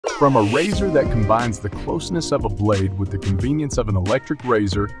From a razor that combines the closeness of a blade with the convenience of an electric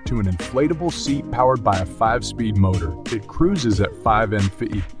razor to an inflatable seat powered by a 5-speed motor, it cruises at 5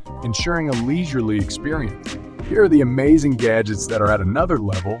 mph, ensuring a leisurely experience. Here are the amazing gadgets that are at another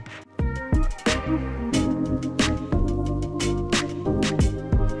level.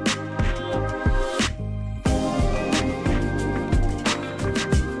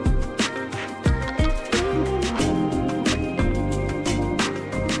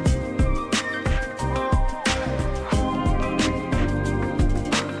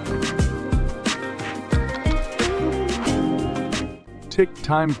 Tick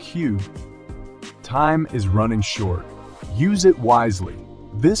Time Cue. Time is running short. Use it wisely.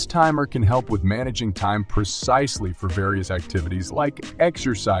 This timer can help with managing time precisely for various activities like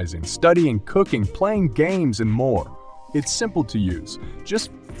exercising, studying, cooking, playing games, and more. It's simple to use. Just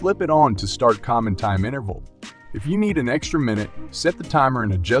flip it on to start common time interval. If you need an extra minute, set the timer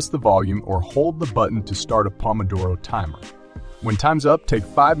and adjust the volume or hold the button to start a Pomodoro timer. When time's up, take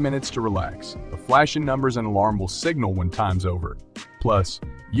 5 minutes to relax. A flashing numbers and alarm will signal when time's over. Plus,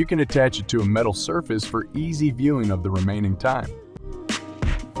 you can attach it to a metal surface for easy viewing of the remaining time.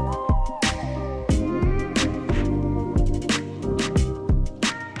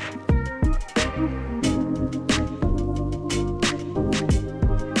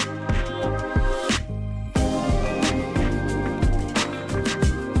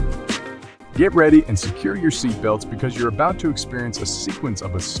 Get ready and secure your seatbelts because you're about to experience a sequence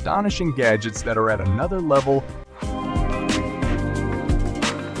of astonishing gadgets that are at another level.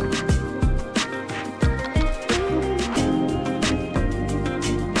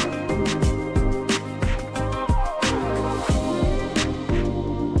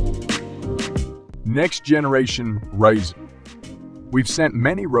 Next generation razor. We've sent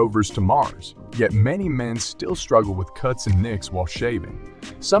many rovers to Mars, yet many men still struggle with cuts and nicks while shaving.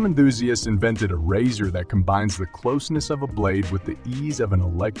 Some enthusiasts invented a razor that combines the closeness of a blade with the ease of an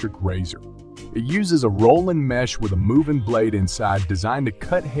electric razor. It uses a roll-in mesh with a moving blade inside designed to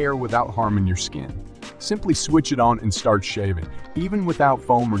cut hair without harming your skin. Simply switch it on and start shaving, even without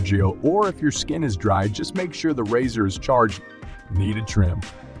foam or gel, or if your skin is dry, just make sure the razor is charged. Need a trim?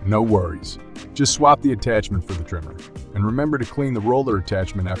 No worries. Just swap the attachment for the trimmer. And remember to clean the roller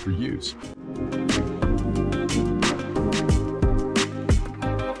attachment after use.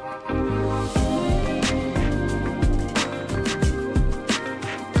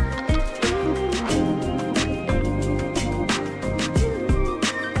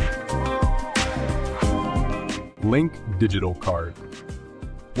 Link digital card.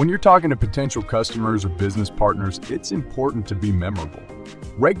 When you're talking to potential customers or business partners, it's important to be memorable.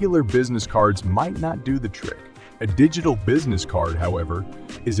 Regular business cards might not do the trick. A digital business card, however,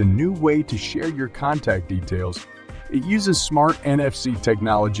 is a new way to share your contact details. It uses smart NFC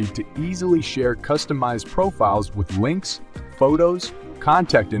technology to easily share customized profiles with links, photos,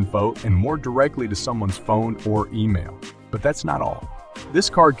 contact info, and more directly to someone's phone or email. But that's not all. This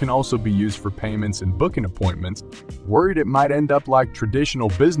card can also be used for payments and booking appointments. Worried it might end up like traditional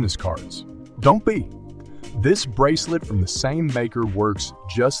business cards? Don't be. This bracelet from the same maker works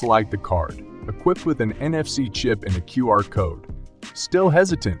just like the card, equipped with an NFC chip and a QR code. Still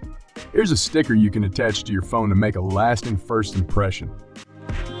hesitant? Here's a sticker you can attach to your phone to make a lasting first impression.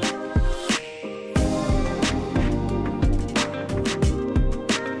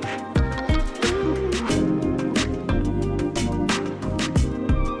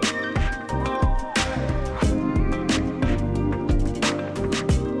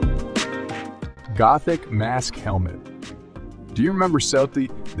 Gothic mask helmet. Do you remember Selty,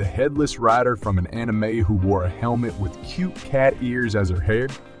 the headless rider from an anime who wore a helmet with cute cat ears as her hair?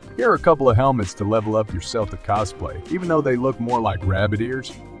 Here are a couple of helmets to level up your Celta cosplay, even though they look more like rabbit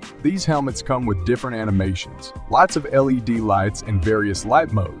ears. These helmets come with different animations, lots of LED lights, and various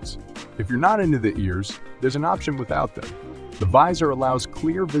light modes. If you're not into the ears, there's an option without them. The visor allows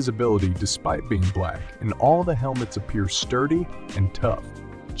clear visibility despite being black, and all the helmets appear sturdy and tough.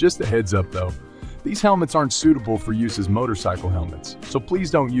 Just a heads up though, these helmets aren't suitable for use as motorcycle helmets, so please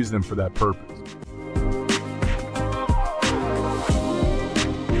don't use them for that purpose.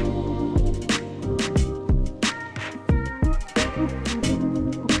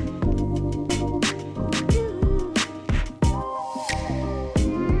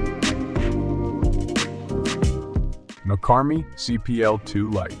 Nokarmi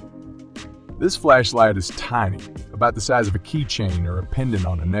CPL2 Lite. This flashlight is tiny, about the size of a keychain or a pendant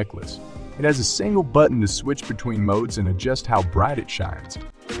on a necklace. It has a single button to switch between modes and adjust how bright it shines.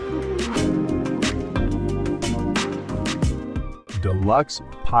 Deluxe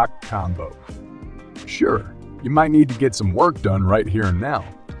POC Combo. Sure, you might need to get some work done right here and now,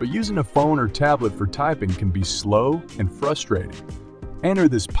 but using a phone or tablet for typing can be slow and frustrating. Enter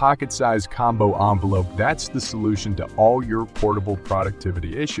this pocket-sized combo envelope that's the solution to all your portable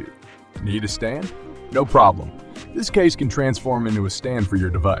productivity issues. Need a stand? No problem. This case can transform into a stand for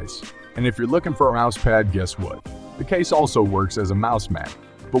your device. And if you're looking for a mouse pad, guess what? The case also works as a mouse mat.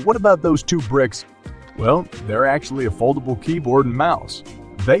 But what about those two bricks? Well, they're actually a foldable keyboard and mouse.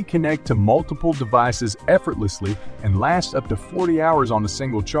 They connect to multiple devices effortlessly and last up to 40 hours on a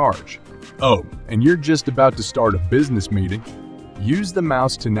single charge. Oh, and you're just about to start a business meeting? Use the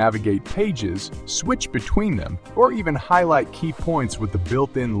mouse to navigate pages, switch between them, or even highlight key points with the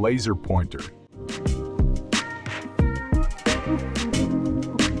built-in laser pointer.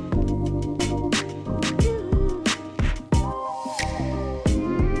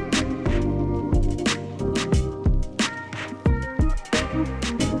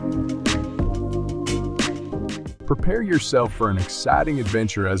 Prepare yourself for an exciting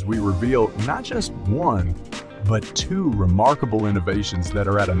adventure as we reveal not just one, but two remarkable innovations that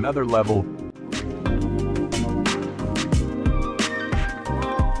are at another level.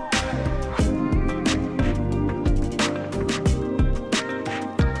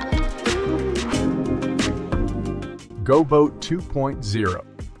 GoBoat 2.0.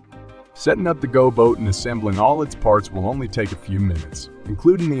 Setting up the GoBoat and assembling all its parts will only take a few minutes,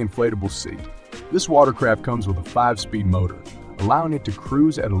 including the inflatable seat. This watercraft comes with a 5-speed motor, allowing it to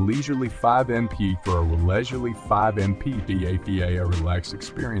cruise at a leisurely 5 mph for a leisurely 5 mph, aka a relaxed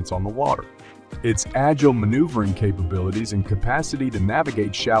experience on the water. Its agile maneuvering capabilities and capacity to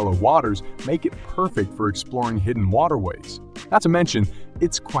navigate shallow waters make it perfect for exploring hidden waterways. Not to mention,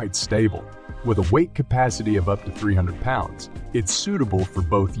 it's quite stable. With a weight capacity of up to 300 pounds, it's suitable for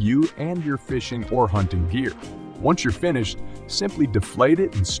both you and your fishing or hunting gear. Once you're finished, simply deflate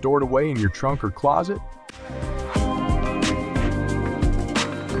it and store it away in your trunk or closet.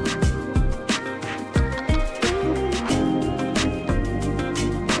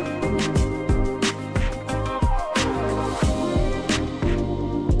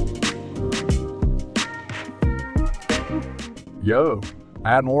 Yo,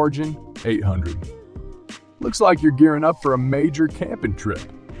 at Origin 800. Looks like you're gearing up for a major camping trip.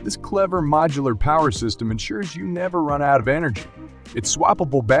 This clever modular power system ensures you never run out of energy. Its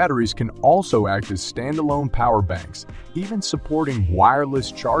swappable batteries can also act as standalone power banks, even supporting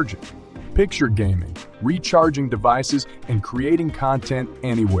wireless charging. Picture gaming, recharging devices, and creating content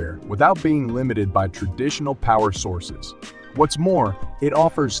anywhere without being limited by traditional power sources. What's more, it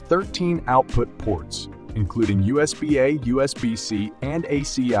offers 13 output ports, including USB-A, USB-C, and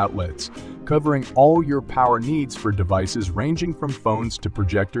AC outlets, covering all your power needs for devices ranging from phones to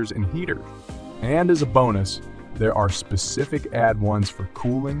projectors and heaters. And as a bonus, there are specific add-ons for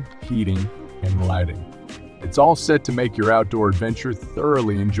cooling, heating, and lighting. It's all set to make your outdoor adventure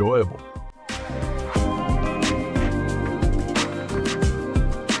thoroughly enjoyable.